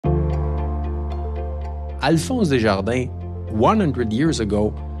Alphonse Desjardins, 100 years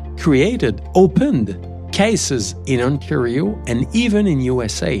ago, opened cases in Ontario and even in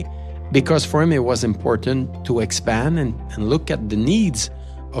USA, because for him it was important to expand and look at the needs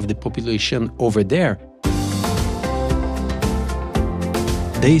of the population over there.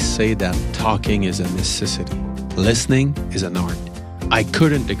 They say that talking is a necessity. Listening is an art. I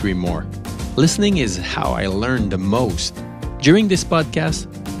couldn't agree more. Listening is how I learn the most. During this podcast,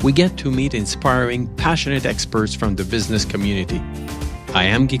 we get to meet inspiring, passionate experts from the business community. I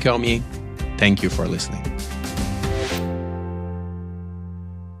am Guy Cormier. Thank you for listening.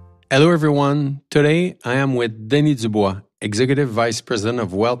 Hello, everyone. Today, I am with Denis Dubois, Executive Vice President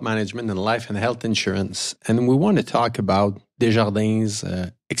of Wealth Management and Life and Health Insurance. And we want to talk about Desjardins'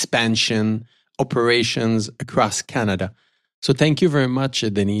 expansion, operations across Canada. So thank you very much,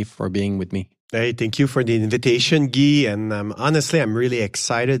 Denis, for being with me. Hey, thank you for the invitation, Guy. And honestly, I'm really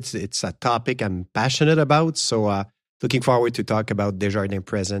excited. It's a topic I'm passionate about. So looking forward to talk about Desjardins'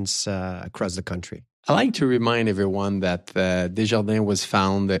 presence across the country. I like to remind everyone that Desjardins was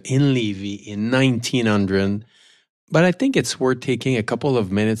founded in Lévis in 1900. But I think it's worth taking a couple of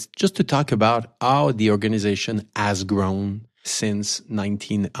minutes just to talk about how the organization has grown since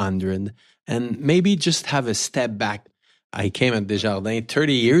 1900 and maybe just have a step back. I came at Desjardins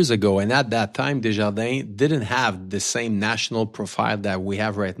 30 years ago, and at that time, Desjardins didn't have the same national profile that we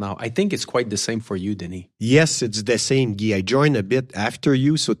have right now. I think it's quite the same for you, Denis. Yes, it's the same, Guy. I joined a bit after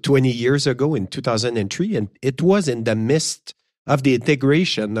you, so 20 years ago in 2003, and it was in the midst of the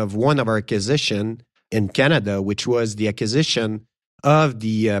integration of one of our acquisitions in Canada, which was the acquisition of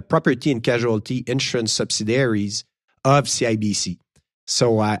the property and casualty insurance subsidiaries of CIBC.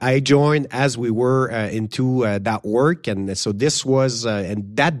 So I joined as we were into that work, and so this was,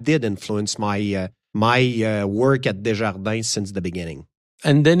 and that did influence my work at Desjardins since the beginning.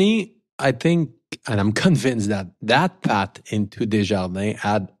 And Denis, I think, and I'm convinced that path into Desjardins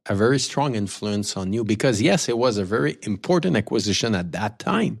had a very strong influence on you, because yes, it was a very important acquisition at that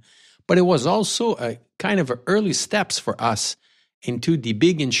time, but it was also a kind of early steps for us into the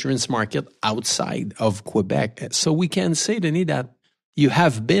big insurance market outside of Quebec. So we can say, Denis, that you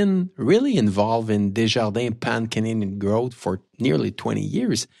have been really involved in Desjardins pan-Canadian growth for nearly 20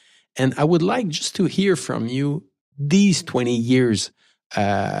 years. And I would like just to hear from you these 20 years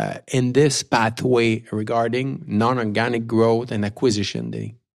in this pathway regarding non-organic growth and acquisition,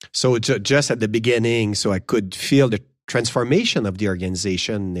 Denis. So just at the beginning, so I could feel the transformation of the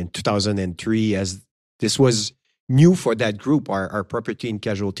organization in 2003, as this was new for that group, our property and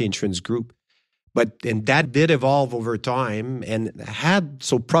casualty insurance group. And that did evolve over time and had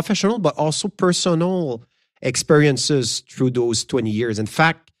so professional but also personal experiences through those 20 years. In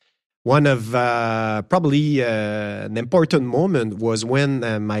fact, one of probably an important moment was when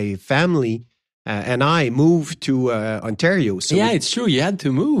my family and I moved to Ontario. So it's true. You had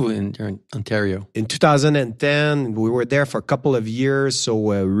to move in Ontario. In 2010, we were there for a couple of years.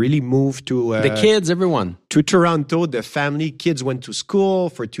 So really moved to... the kids, everyone. To Toronto. The family, kids went to school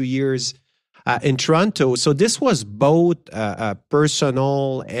for 2 years in Toronto. So this was both a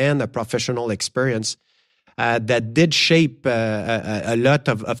personal and a professional experience that did shape a lot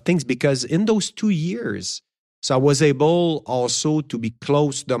of things, because in those 2 years, so I was able also to be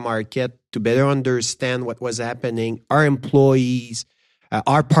close to the market, to better understand what was happening, our employees,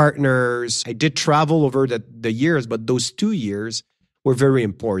 our partners. I did travel over the years, but those 2 years were very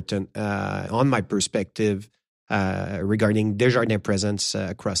important on my perspective regarding Desjardins presence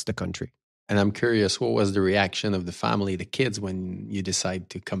across the country. And I'm curious, what was the reaction of the family, the kids, when you decided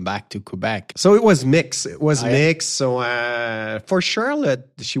to come back to Quebec? So it was mixed. So for Charlotte,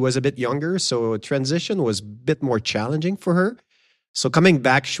 she was a bit younger, so transition was a bit more challenging for her. So coming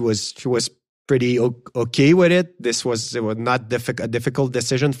back, she was pretty okay with it. It was not a difficult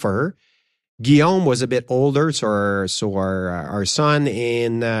decision for her. Guillaume was a bit older, so our son,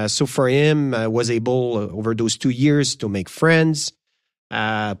 and so for him, was able over those 2 years to make friends.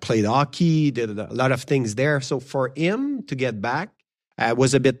 Played hockey, did a lot of things there. So for him to get back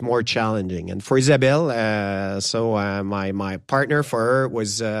was a bit more challenging. And for Isabelle, my partner, for her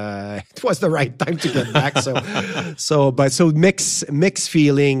was it was the right time to get back. So mixed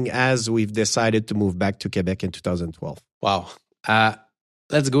feeling as we've decided to move back to Quebec in 2012. Wow.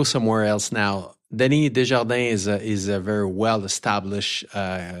 Let's go somewhere else now. Denis, Desjardins is a very well-established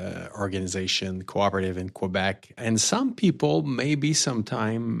organization, cooperative in Quebec. And some people maybe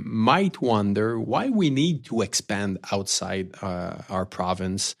sometime might wonder why we need to expand outside our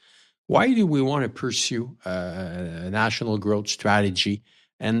province. Why do we want to pursue a national growth strategy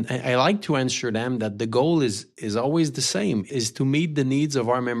And I like to answer them that the goal is always the same, is to meet the needs of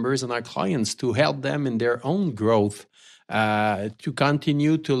our members and our clients, to help them in their own growth, to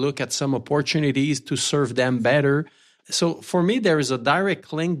continue to look at some opportunities to serve them better. So for me, there is a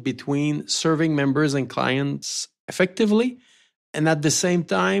direct link between serving members and clients effectively and at the same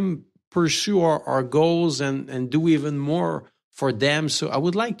time pursue our goals and do even more for them. So I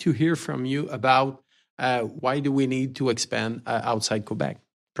would like to hear from you about why do we need to expand outside Quebec?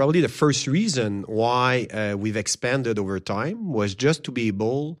 Probably the first reason why we've expanded over time was just to be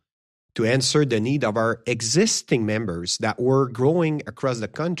able to answer the need of our existing members that were growing across the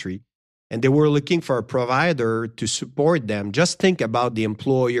country, and they were looking for a provider to support them. Just think about the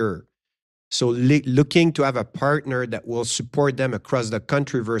employer. So looking to have a partner that will support them across the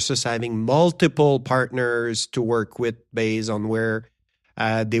country versus having multiple partners to work with based on where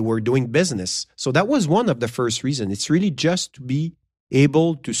they were doing business. So that was one of the first reasons. It's really just to be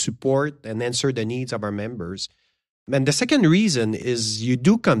able to support and answer the needs of our members. And the second reason is you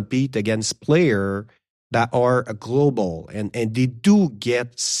do compete against players that are global and they do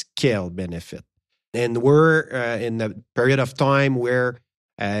get scale benefit. And we're in a period of time where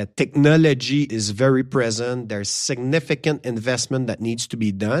technology is very present. There's significant investment that needs to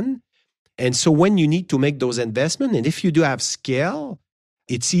be done. And so when you need to make those investments, and if you do have scale,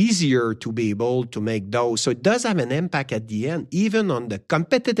 it's easier to be able to make those. So it does have an impact at the end, even on the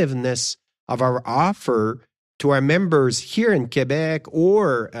competitiveness of our offer to our members here in Quebec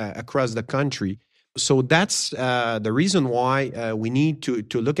or across the country. So that's the reason why we need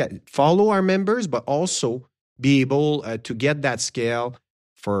to look at, follow our members, but also be able to get that scale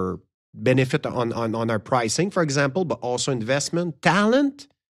for benefit on our pricing, for example, but also investment, talent.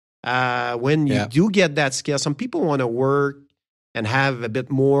 When you do get that scale, some people want to work and have a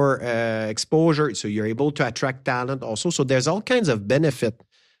bit more exposure, so you're able to attract talent also. So there's all kinds of benefit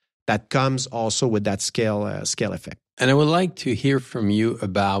that comes also with that scale effect. And I would like to hear from you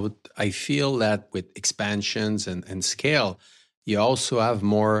about, I feel that with expansions and scale, you also have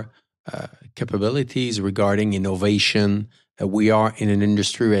more capabilities regarding innovation. We are in an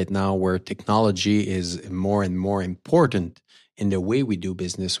industry right now where technology is more and more important in the way we do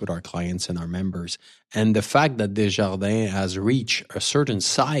business with our clients and our members. And the fact that Desjardins has reached a certain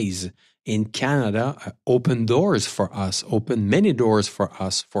size in Canada opened doors for us, opened many doors for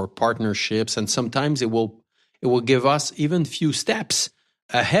us for partnerships. And sometimes it will give us even few steps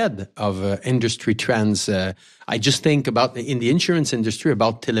ahead of industry trends. I just think about in the insurance industry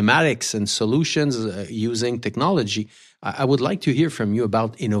about telematics and solutions using technology. I would like to hear from you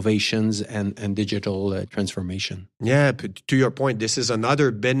about innovations and digital transformation. Yeah, to your point, this is another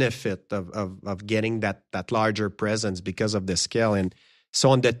benefit of getting that larger presence because of the scale. And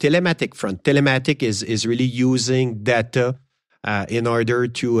so on the telematic front, telematic is really using data in order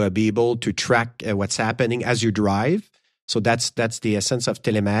to be able to track what's happening as you drive. So that's the essence of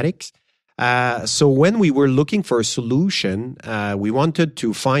telematics. So when we were looking for a solution, we wanted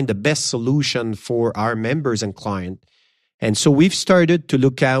to find the best solution for our members and clients. And so we've started to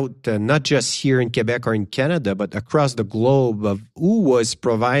look out not just here in Quebec or in Canada, but across the globe of who was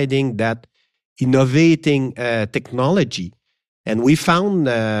providing that innovating technology. And we found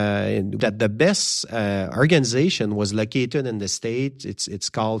that the best organization was located in the States. It's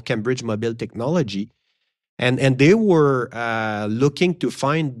called Cambridge Mobile Technology. And they were looking to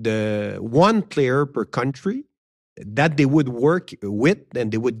find the one player per country that they would work with,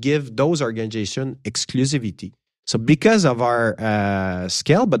 and they would give those organizations exclusivity. So because of our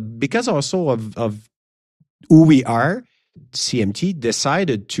scale, but because also of who we are, CMT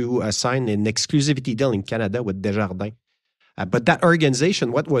decided to sign an exclusivity deal in Canada with Desjardins. But that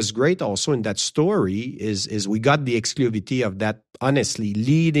organization, what was great also in that story is we got the exclusivity of that, honestly,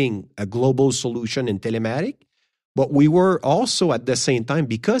 leading a global solution in telematic. But we were also at the same time,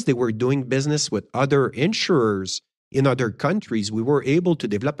 because they were doing business with other insurers in other countries, we were able to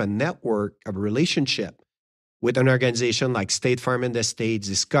develop a network of relationship with an organization like State Farm in the States,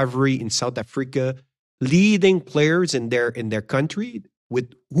 Discovery in South Africa, leading players in their country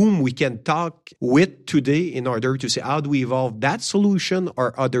with whom we can talk with today in order to say, how do we evolve that solution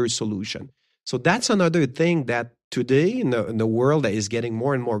or other solution? So that's another thing that today in the world that is getting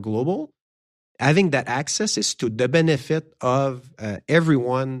more and more global, having that access is to the benefit of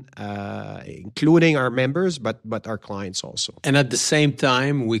everyone, including our members, but our clients also. And at the same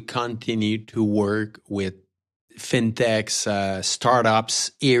time, we continue to work with fintechs,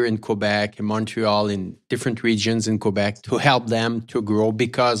 startups here in Quebec, in Montreal, in different regions in Quebec to help them to grow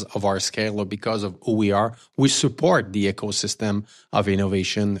because of our scale or because of who we are. We support the ecosystem of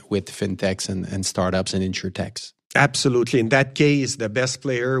innovation with fintechs and startups and insurtechs. Absolutely. In that case, the best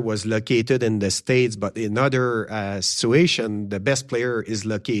player was located in the States, but in other situation, the best player is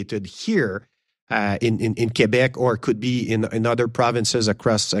located here in Quebec, or could be in other provinces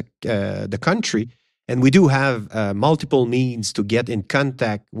across the country. And we do have multiple means to get in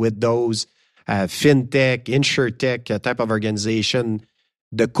contact with those fintech, insurtech type of organization.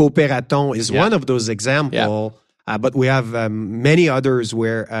 The Cooperaton is one of those examples, but we have many others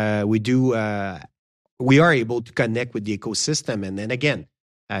where we are able to connect with the ecosystem, and then again,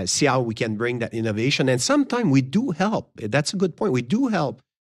 see how we can bring that innovation. And sometimes we do help. That's a good point. We do help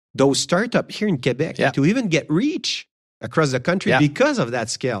those startups here in Quebec to even get reach across the country because of that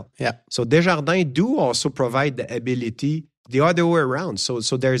scale. Yeah. So Desjardins do also provide the ability the other way around. So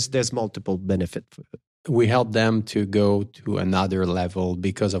there's multiple benefits. We help them to go to another level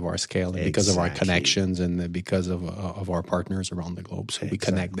because of our scale and because of our connections and because of our partners around the globe. So we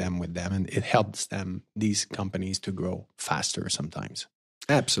connect them with them, and it helps them, these companies, to grow faster sometimes.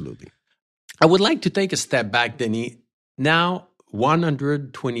 Absolutely. I would like to take a step back, Denis. Now,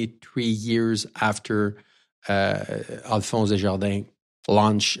 123 years after Alphonse Desjardins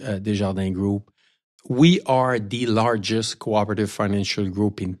launched Desjardins Group, we are the largest cooperative financial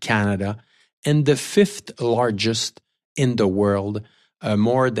group in Canada and the fifth largest in the world,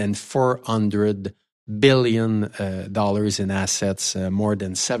 more than $400 billion in assets, more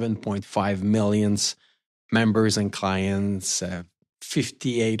than 7.5 million members and clients, around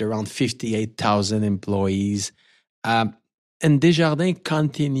 58,000 employees. And Desjardins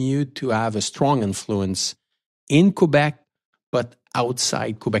continue to have a strong influence in Quebec, but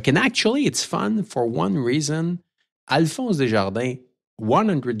outside Quebec. And actually, it's fun for one reason. Alphonse Desjardins,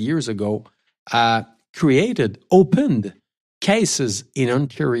 100 years ago, opened cases in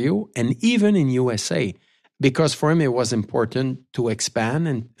Ontario and even in USA, because for him it was important to expand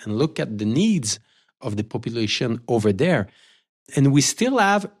and look at the needs of the population over there. And we still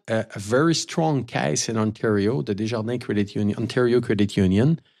have a very strong case in Ontario, the Desjardins Credit Union, Ontario Credit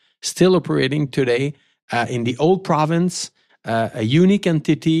Union, still operating today in the old province, a unique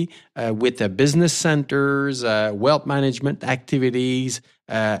entity with business centers, wealth management activities,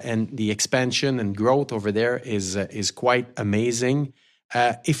 and the expansion and growth over there is quite amazing.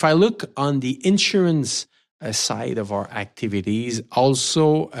 If I look on the insurance side of our activities,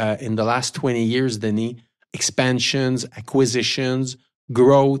 also in the last 20 years, Denis, expansions, acquisitions,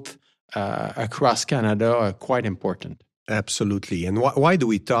 growth across Canada are quite important. Absolutely. And why do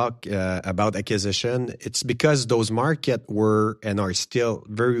we talk about acquisition? It's because those markets were and are still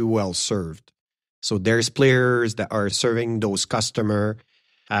very well served. So there's players that are serving those customers.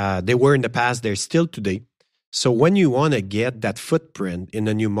 They were in the past, they're still today. So when you want to get that footprint in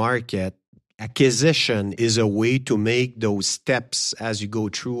a new market, acquisition is a way to make those steps as you go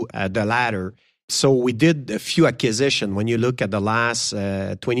through the ladder. So we did a few acquisitions. When you look at the last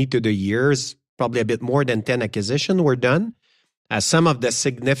 20 to 30 years, probably a bit more than 10 acquisitions were done. Some of the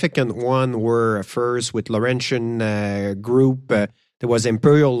significant ones were first with Laurentian Group. There was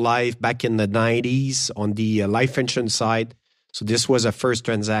Imperial Life back in the 90s on the life insurance side. So this was a first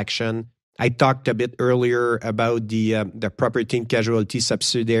transaction. I talked a bit earlier about the property and casualty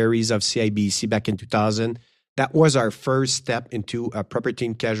subsidiaries of CIBC back in 2000. That was our first step into property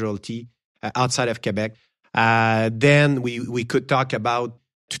and casualty outside of Quebec. Then we could talk about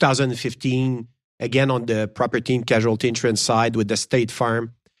 2015, again on the property and casualty insurance side with the State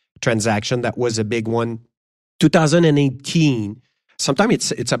Farm transaction. That was a big one. 2018,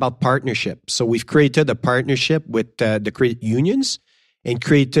 sometimes it's about partnership. So we've created a partnership with the credit unions and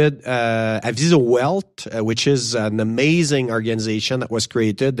created Aviso Wealth, which is an amazing organization that was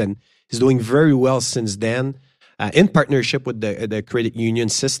created and is doing very well since then, in partnership with the credit union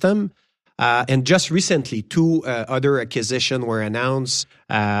system. And just recently, two other acquisitions were announced.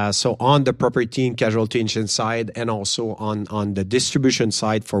 So on the property and casualty insurance side, and also on the distribution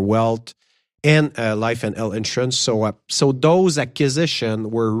side for wealth and life and health insurance. So those acquisitions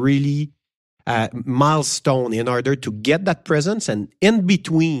were really milestone in order to get that presence. And in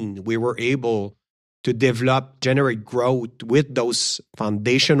between, we were able to generate growth with those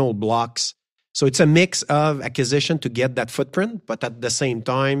foundational blocks. So it's a mix of acquisition to get that footprint, but at the same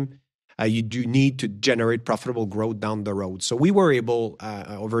time, you do need to generate profitable growth down the road. So we were able,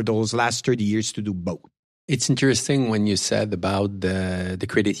 over those last 30 years, to do both. It's interesting when you said about the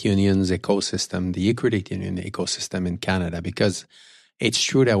credit unions ecosystem, the credit union ecosystem in Canada, because it's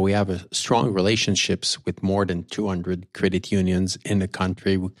true that we have strong relationships with more than 200 credit unions in the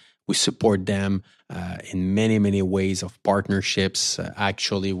country. We support them in many, many ways of partnerships.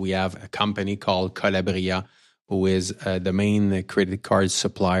 Actually, we have a company called Collabria, who is the main credit card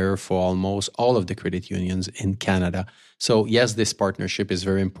supplier for almost all of the credit unions in Canada. So yes, this partnership is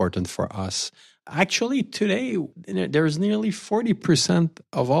very important for us. Actually, today, there's nearly 40%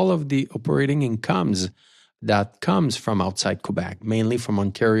 of all of the operating incomes that comes from outside Quebec, mainly from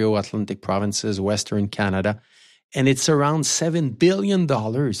Ontario, Atlantic provinces, Western Canada. And it's around $7 billion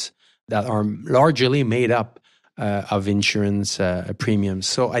that are largely made up of insurance premiums.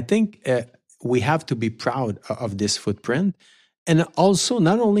 So I think we have to be proud of this footprint. And also,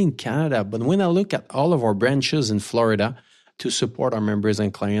 not only in Canada, but when I look at all of our branches in Florida to support our members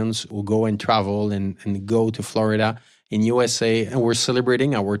and clients who go and travel and go to Florida in USA, and we're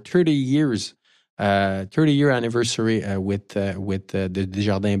celebrating our 30-year anniversary with the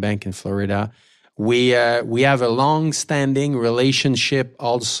Desjardins Bank in Florida. We have a long-standing relationship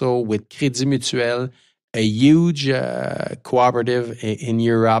also with Crédit Mutuel, a huge cooperative in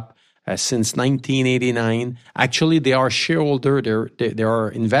Europe since 1989. Actually, they are shareholder. They are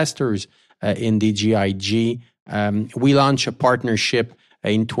investors in DGIG. We launched a partnership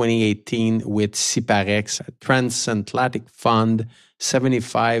in 2018 with Ciparex, a transatlantic fund,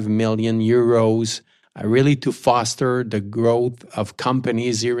 75 million euros, really to foster the growth of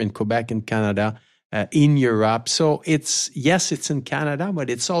companies here in Quebec and Canada, in Europe. So it's in Canada, but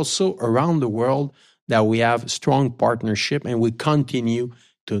it's also around the world that we have strong partnership, and we continue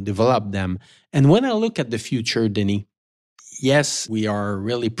to develop them. And when I look at the future, Denis, yes, we are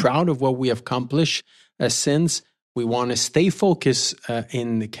really proud of what we have accomplished since we want to stay focused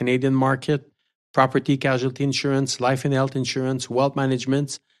in the Canadian market, property casualty insurance, life and health insurance, wealth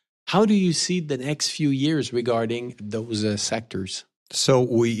management. How do you see the next few years regarding those sectors? So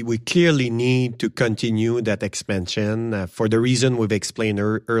we clearly need to continue that expansion for the reason we've explained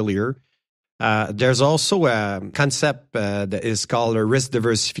earlier. There's also a concept that is called a risk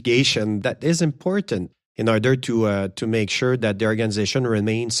diversification that is important in order to make sure that the organization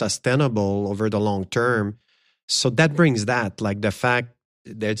remains sustainable over the long term. So that brings that, like the fact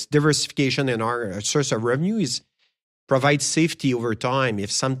that diversification in our source of revenue provides safety over time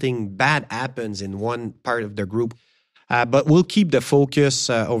if something bad happens in one part of the group. But we'll keep the focus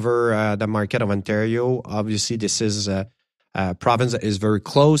over the market of Ontario. Obviously, this is a province that is very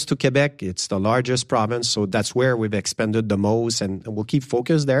close to Quebec. It's the largest province, so that's where we've expanded the most, and we'll keep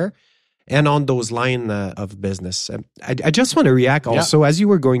focus there and on those line of business. I just want to react also, as you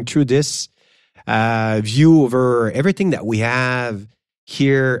were going through this view over everything that we have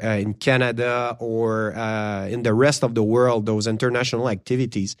here in Canada or in the rest of the world, those international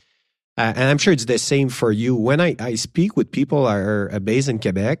activities. And I'm sure it's the same for you. When I speak with people that are based in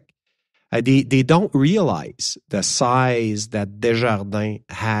Quebec, they don't realize the size that Desjardins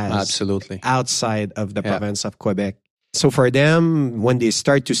has Absolutely. outside of the province of Quebec. So for them, when they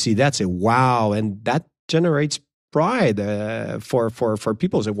start to see that, say, wow, and that generates pride for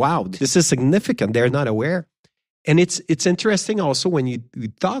people. Say, wow, this is significant. They're not aware. And it's interesting also when you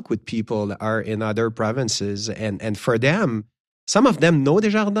talk with people that are in other provinces, and for them, some of them know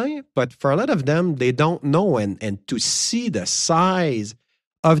Desjardins, but for a lot of them, they don't know. And to see the size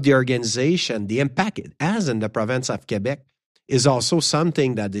of the organization, the impact it has in the province of Quebec is also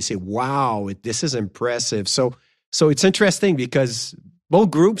something that they say, wow, this is impressive. So it's interesting because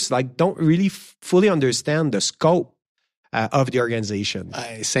both groups don't really fully understand the scope of the organization.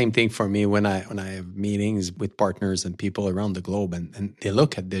 Same thing for me when I have meetings with partners and people around the globe, and they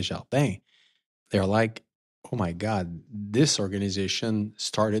look at Desjardins, they're like, oh my God, this organization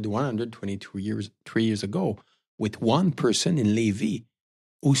started 3 years ago with one person in Lévis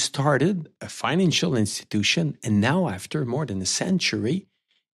who started a financial institution, and now after more than a century,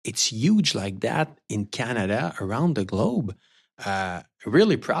 it's huge like that in Canada, around the globe.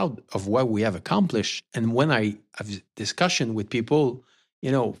 Really proud of what we have accomplished. And when I have discussion with people,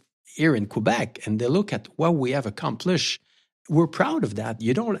 here in Quebec, and they look at what we have accomplished, we're proud of that.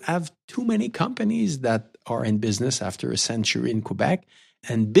 You don't have too many companies that are in business after a century in Quebec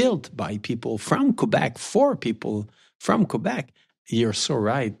and built by people from Quebec for people from Quebec. You're so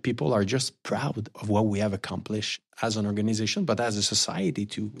right. People are just proud of what we have accomplished as an organization, but as a society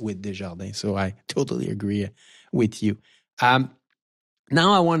too with Desjardins. So I totally agree with you.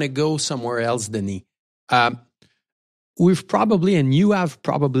 Now I want to go somewhere else, Denis. We've probably, and you have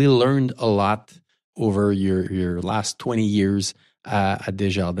probably learned a lot over your last 20 years at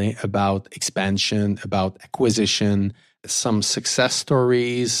Desjardins about expansion, about acquisition, some success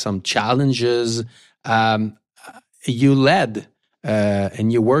stories, some challenges. You led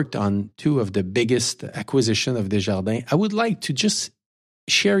and you worked on two of the biggest acquisition of Desjardins. I would like to just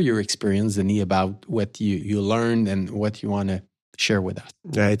share your experience, Denis, about what you learned and what you want to share with us.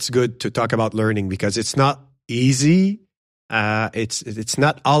 It's good to talk about learning because it's not easy. It's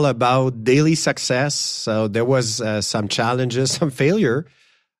not all about daily success. So there was some challenges, some failure.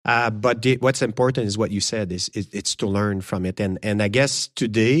 But what's important is what you said is it's to learn from it. And I guess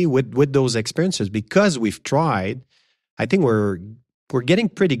today with those experiences, because we've tried, I think we're getting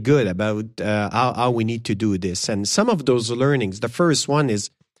pretty good about how we need to do this. And some of those learnings, the first one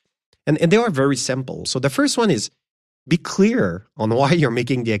is, and they are very simple. So the first one is be clear on why you're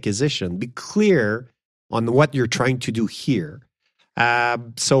making the acquisition. Be clear on what you're trying to do here.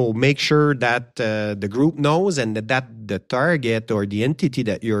 So make sure that the group knows and that the target or the entity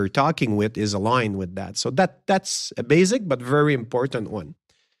that you're talking with is aligned with that. So that's a basic but very important one.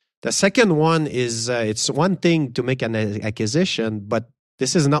 The second one is it's one thing to make an acquisition, but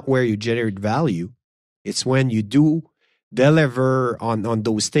this is not where you generate value. It's when you do deliver on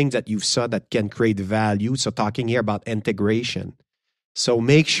those things that you saw that can create value. So talking here about integration. So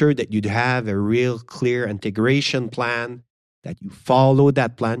make sure that you have a real clear integration plan, that you follow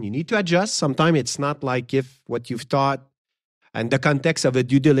that plan. You need to adjust. Sometimes it's not like if what you've thought and the context of a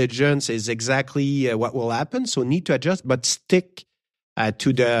due diligence is exactly what will happen. So need to adjust, but stick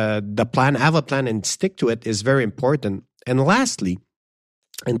to the plan. Have a plan and stick to it is very important. And lastly,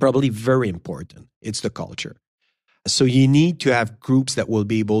 and probably very important, it's the culture. So you need to have groups that will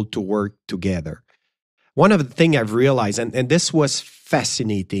be able to work together. One of the things I've realized, and this was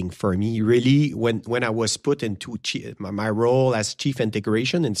fascinating for me, really, when I was put into my role as chief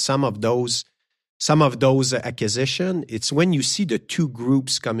integration in some of those acquisition, it's when you see the two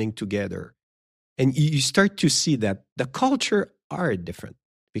groups coming together, and you start to see that the culture are different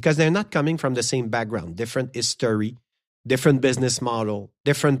because they're not coming from the same background, different history, different business model,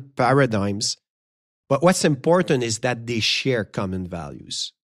 different paradigms. But what's important is that they share common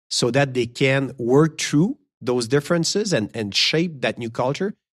values so that they can work through those differences and shape that new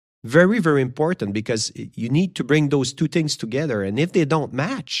culture. Very, very important because you need to bring those two things together. And if they don't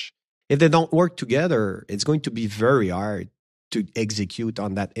match, if they don't work together, it's going to be very hard to execute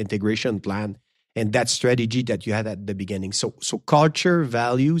on that integration plan and that strategy that you had at the beginning. So culture,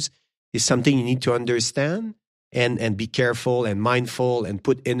 values is something you need to understand and be careful and mindful and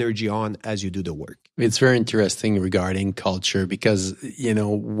put energy on as you do the work. It's very interesting regarding culture because,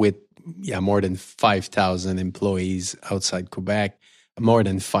 with more than 5,000 employees outside Quebec, more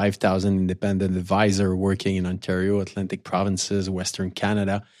than 5,000 independent advisors working in Ontario, Atlantic provinces, Western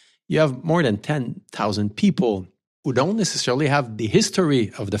Canada, you have more than 10,000 people who don't necessarily have the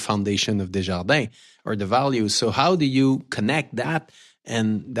history of the foundation of Desjardins or the values. So how do you connect that?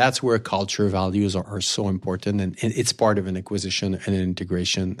 And that's where culture values are so important. And it's part of an acquisition and an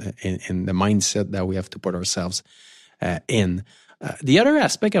integration in the mindset that we have to put ourselves in. The other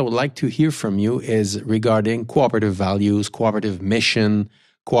aspect I would like to hear from you is regarding cooperative values, cooperative mission,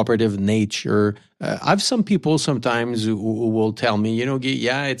 cooperative nature. I have some people sometimes who will tell me,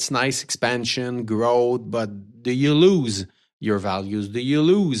 yeah, it's nice expansion, growth, but do you lose your values? Do you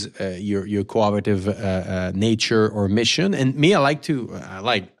lose your cooperative nature or mission? And me,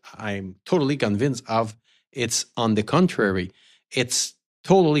 I'm totally convinced of it's on the contrary. It's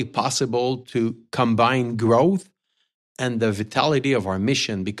totally possible to combine growth and the vitality of our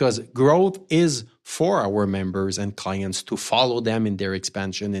mission because growth is for our members and clients to follow them in their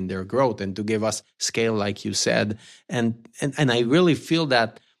expansion, in their growth, and to give us scale, like you said. And I really feel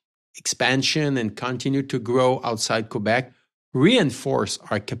that expansion and continue to grow outside Quebec reinforce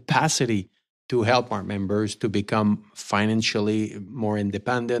our capacity to help our members to become financially more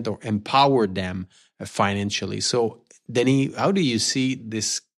independent or empower them financially. So, Denis, how do you see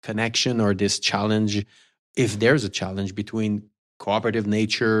this connection or this challenge, if there's a challenge between cooperative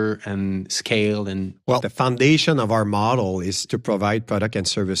nature and scale? And the foundation of our model is to provide product and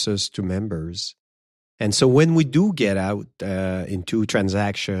services to members. And so when we do get out into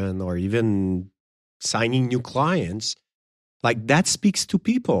transaction or even signing new clients, like that speaks to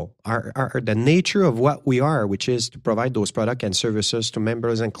people, the nature of what we are, which is to provide those products and services to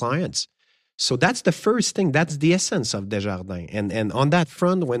members and clients. So that's the first thing. That's the essence of Desjardins. And on that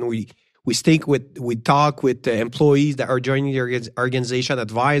front, when we talk with the employees that are joining the organization,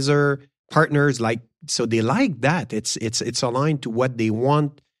 advisor, partners, so they like that. It's aligned to what they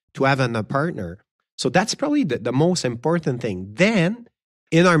want to have in a partner. So that's probably the most important thing. Then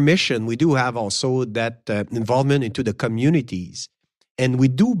in our mission, we do have also that involvement into the communities. And we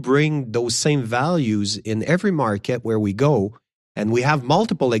do bring those same values in every market where we go. And we have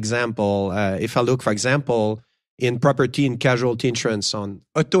multiple examples. If I look, for example, in property and casualty insurance, on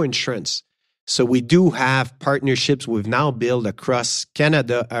auto insurance. So we do have partnerships we've now built across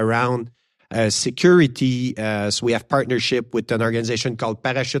Canada around security. So we have partnership with an organization called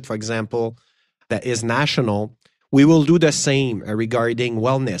Parachute, for example, that is national, we will do the same regarding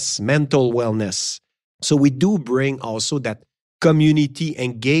wellness, mental wellness. So we do bring also that community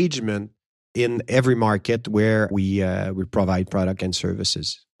engagement in every market where we provide product and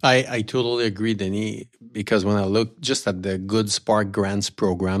services. I totally agree, Denis, because when I look just at the Good Spark Grants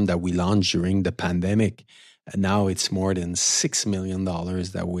program that we launched during the pandemic, now it's more than $6 million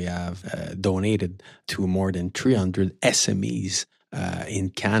that we have donated to more than 300 SMEs in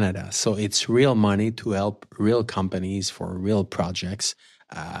Canada. So it's real money to help real companies for real projects.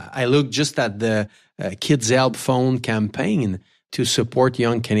 I look just at the Kids Help Phone campaign to support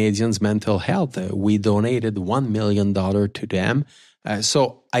young Canadians' mental health. We donated $1 million to them.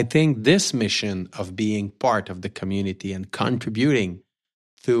 So I think this mission of being part of the community and contributing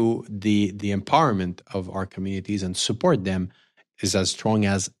to the empowerment of our communities and support them is as strong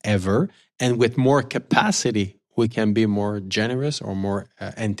as ever. And with more capacity, we can be more generous or more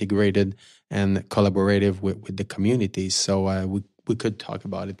integrated and collaborative with the communities. So we could talk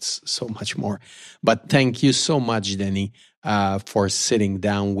about it so much more. But thank you so much, Denis, for sitting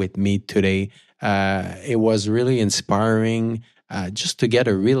down with me today. It was really inspiring just to get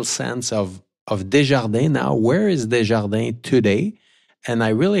a real sense of Desjardins now. Where is Desjardins today? And I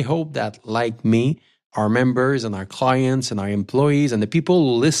really hope that, like me, our members and our clients and our employees and the people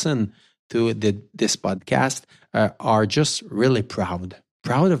who listen to this podcast are just really proud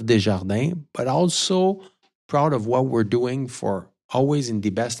of Desjardins, but also proud of what we're doing for always in the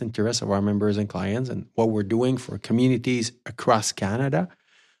best interest of our members and clients and what we're doing for communities across Canada,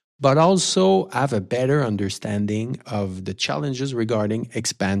 but also have a better understanding of the challenges regarding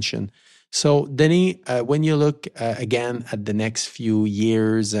expansion. So, Denis, when you look again at the next few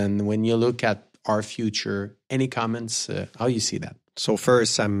years and when you look at our future, any comments? How you see that? So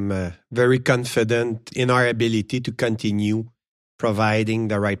first, I'm very confident in our ability to continue providing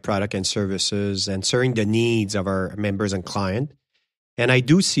the right product and services and serving the needs of our members and clients. And I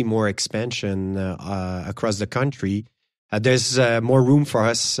do see more expansion across the country. There's more room for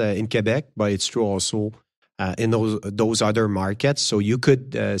us in Quebec, but it's true also in those other markets. So you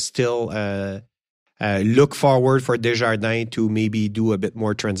could still look forward for Desjardins to maybe do a bit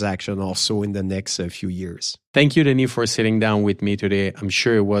more transaction also in the next few years. Thank you, Denis, for sitting down with me today. I'm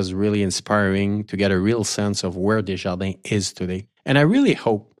sure it was really inspiring to get a real sense of where Desjardins is today. And I really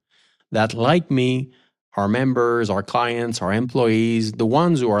hope that, like me, our members, our clients, our employees, the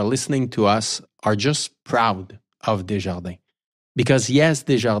ones who are listening to us are just proud of Desjardins. Because yes,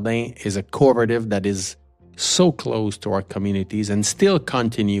 Desjardins is a cooperative that is so close to our communities and still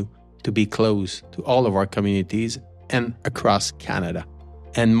continue to be close to all of our communities and across Canada.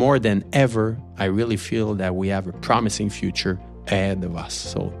 And more than ever, I really feel that we have a promising future ahead of us.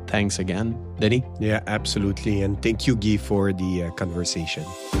 So thanks again, Denis. Yeah, absolutely. And thank you, Guy, for the conversation.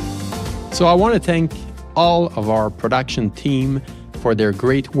 So I want to thank all of our production team for their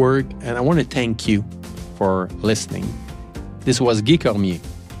great work. And I want to thank you for listening. This was Guy Cormier.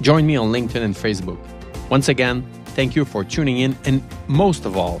 Join me on LinkedIn and Facebook. Once again, thank you for tuning in and most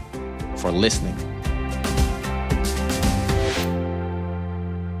of all, for listening.